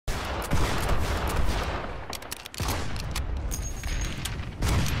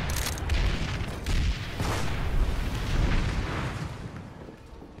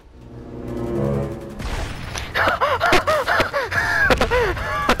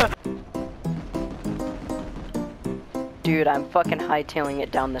Dude, I'm fucking hightailing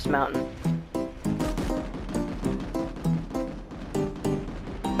it down this mountain.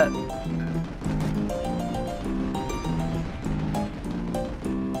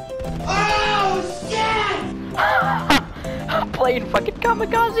 Oh shit! I'm playing fucking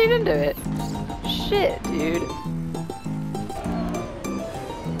kamikaze into it. Shit, dude.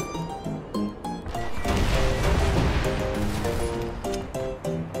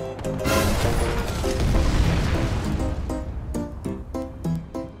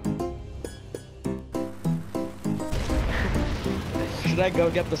 Should I go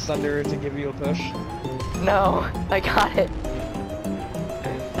get the Sunderer to give you a push? No, I got it.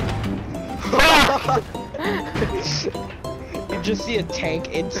 You just see a tank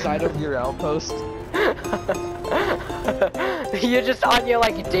inside of your outpost. You're just on your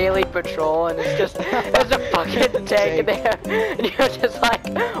like daily patrol and it's just there's a fucking tank there and you're just like,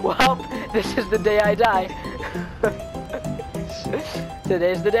 well, this is the day I die.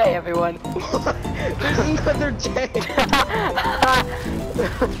 Today's the day, everyone. There's another tank.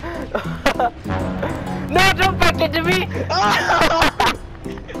 No, don't back into me!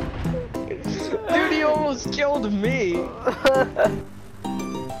 Dude, he almost killed me.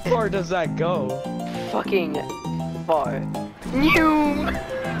 How far does that go? Fucking far. Noom!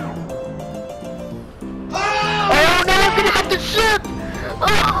 Oh no, I'm gonna hit the ship!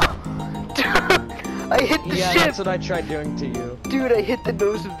 Oh! I hit the Yeah, ship! that's what I tried doing to you. Dude, I hit the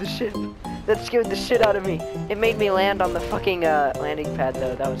nose of the ship. That scared the shit out of me. It made me land on the fucking landing pad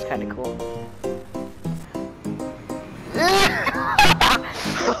though. That was kind of cool.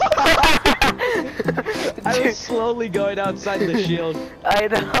 I was slowly going outside the shield. I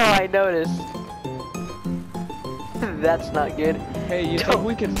know, I noticed. That's not good. Hey, you think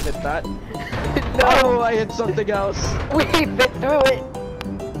we can fit that? No! Oh, I hit something else. We fit through it!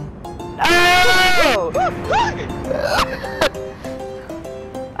 Oh!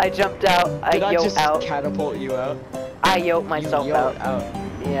 I jumped out. Did I yoked just out. catapult you out? I yoked myself You out. yoked out.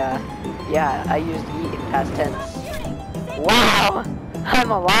 Yeah, I used yeet in past tense. Wow! I'm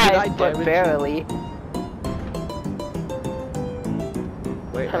alive, but damage barely.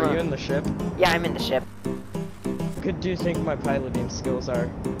 Wait, are you in the ship? Yeah, I'm in the ship. How good do you think my piloting skills are?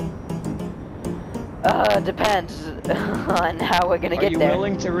 Depends on how we're gonna Are get you there.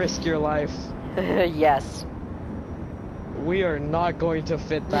 willing to risk your life? Yes. We are not going to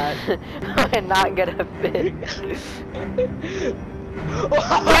fit that. We're not gonna fit.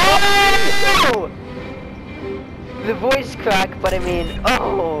 Oh! The voice crack, but I mean,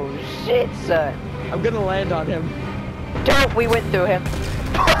 oh shit, son. I'm gonna land on him. Don't, we went through him.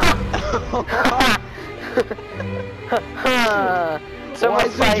 Why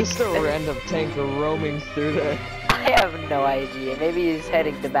is there just a random tank roaming through there? I have no idea. Maybe he's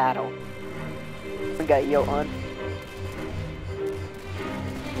heading to battle. We got Yo on.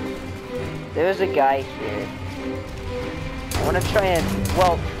 There's a guy here. I want to try and...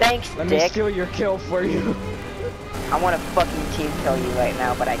 Well, thanks, Let me Dick. steal your kill for you. I want to fucking team kill you right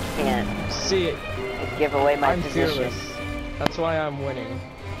now, but I can't. See it. I give away my I'm position. fearless. That's why I'm winning.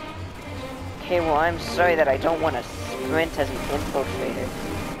 Okay, well, I'm sorry that I don't want to sprint as an infiltrator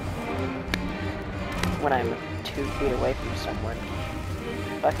when I'm 2 feet away from someone.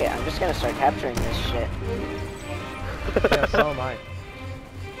 Okay, I'm just gonna start capturing this shit. Yeah, so am I.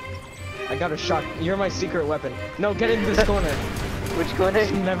 I got a shot. You're my secret weapon. No, get in this corner. Which corner?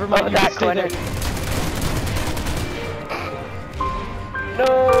 Never mind. Oh, you that stay corner. there.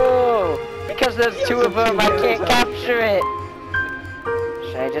 No! Because there's 2 of them, I can't capture it!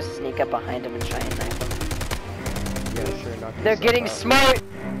 Should I just sneak up behind him and try and knife him? Yeah, sure. Knock They're yourself getting out. smart!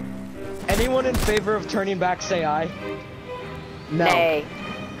 Anyone in favor of turning back, say aye. No. Nay.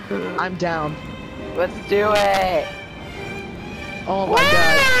 I'm down. Let's do it! Oh my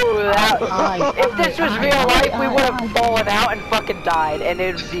god. That, if this was real life, we would have fallen out and fucking died, and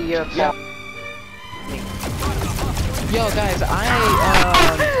it would be your fault. Yo, guys, I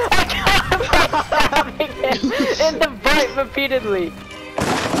got him in the butt repeatedly.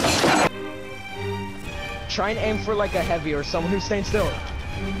 Try and aim for like a heavy or someone who's staying still.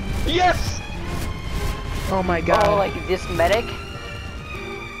 Yes! Oh my god. Oh, like this medic?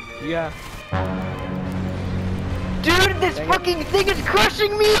 Yeah. Dude, this fucking thing is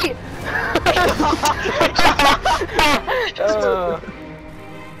crushing me!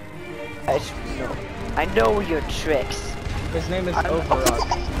 I know your tricks. His name is Overrock.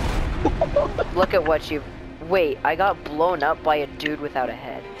 Look at what you... Wait, I got blown up by a dude without a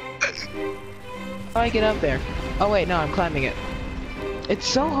head. How do I get up there? Oh wait, no, I'm climbing it. It's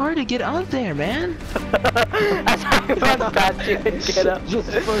so hard to get up there, man. As I run past you and get up. Just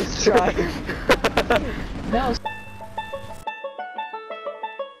first try. No.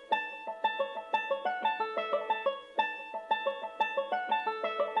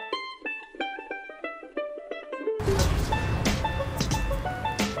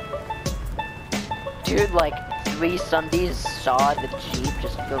 dude like 3 Sundays saw the Jeep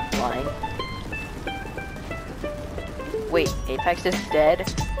just go flying? Wait, Apex is dead?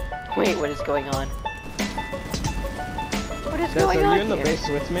 Wait, what is going on? What is going on Are you in the here? base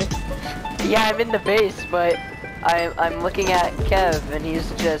with me? Yeah, I'm in the base, but I'm looking at Kev and he's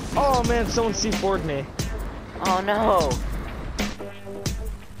just... Oh man, someone C4'd me. Oh no.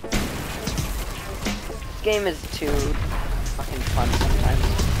 This game is too fucking fun sometimes.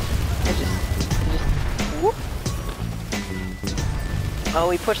 I just whoop. Oh,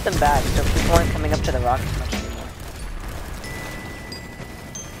 we pushed them back, so people aren't coming up to the rocks much anymore.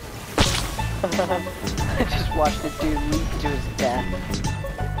 I just watched this dude leap to his death.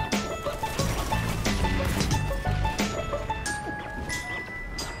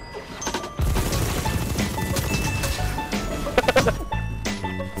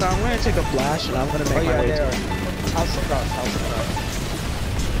 So I'm gonna take a flash and I'm gonna make my way to it. House across, house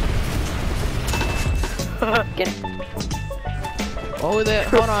across. Get Oh, there.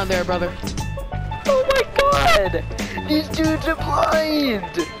 Hold on there, brother. Oh my god! These dudes are blind!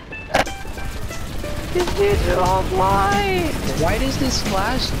 These dudes are all blind! Why does this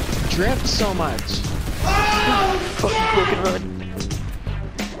flash drift so much? Fucking broken run.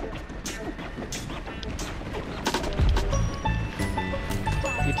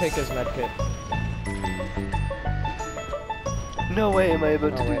 You take his medkit. No way am I able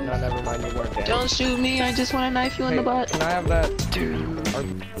to Oh do wait, this. no, never mind, you weren't dead. Don't shoot me, I just wanna knife you in the butt. Can I have that? Dude. Or-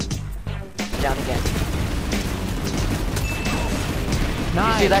 Down again.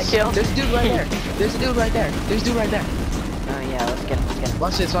 Nice. see that kill? There's a dude right there. There's a dude right there. There's a dude right there. Oh yeah, let's get him, let's get him.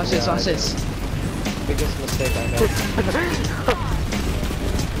 Watch this, watch this, Yeah, watch this. Biggest mistake I made.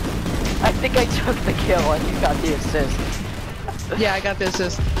 I think I took the kill and you got the assist. Yeah, I got the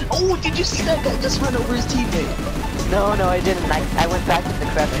assist. Oh, did you see that guy just run over his teammate? No, I didn't. I went back to the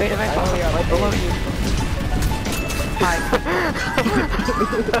crap. Wait, am I only got right below you? Hi.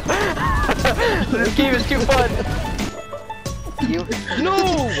 This game is too fun. You? No!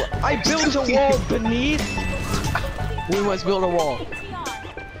 I built a wall beneath! We must build a wall.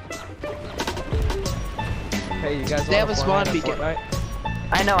 Hey, you guys They have wanna a spawn Fortnite? beacon.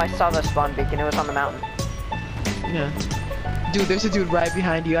 I know, I saw the spawn beacon. It was on the mountain. Yeah. Dude, there's a dude right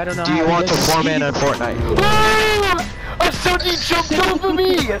behind you. I don't know Do how you he want to does form it. in a Fortnite? A Sony jumped over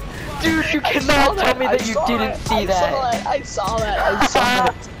me! Dude, you cannot tell me that you didn't see that. I saw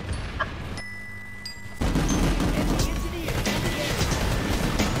that.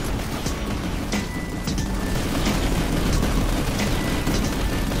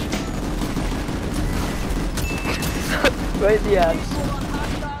 Right in the ass.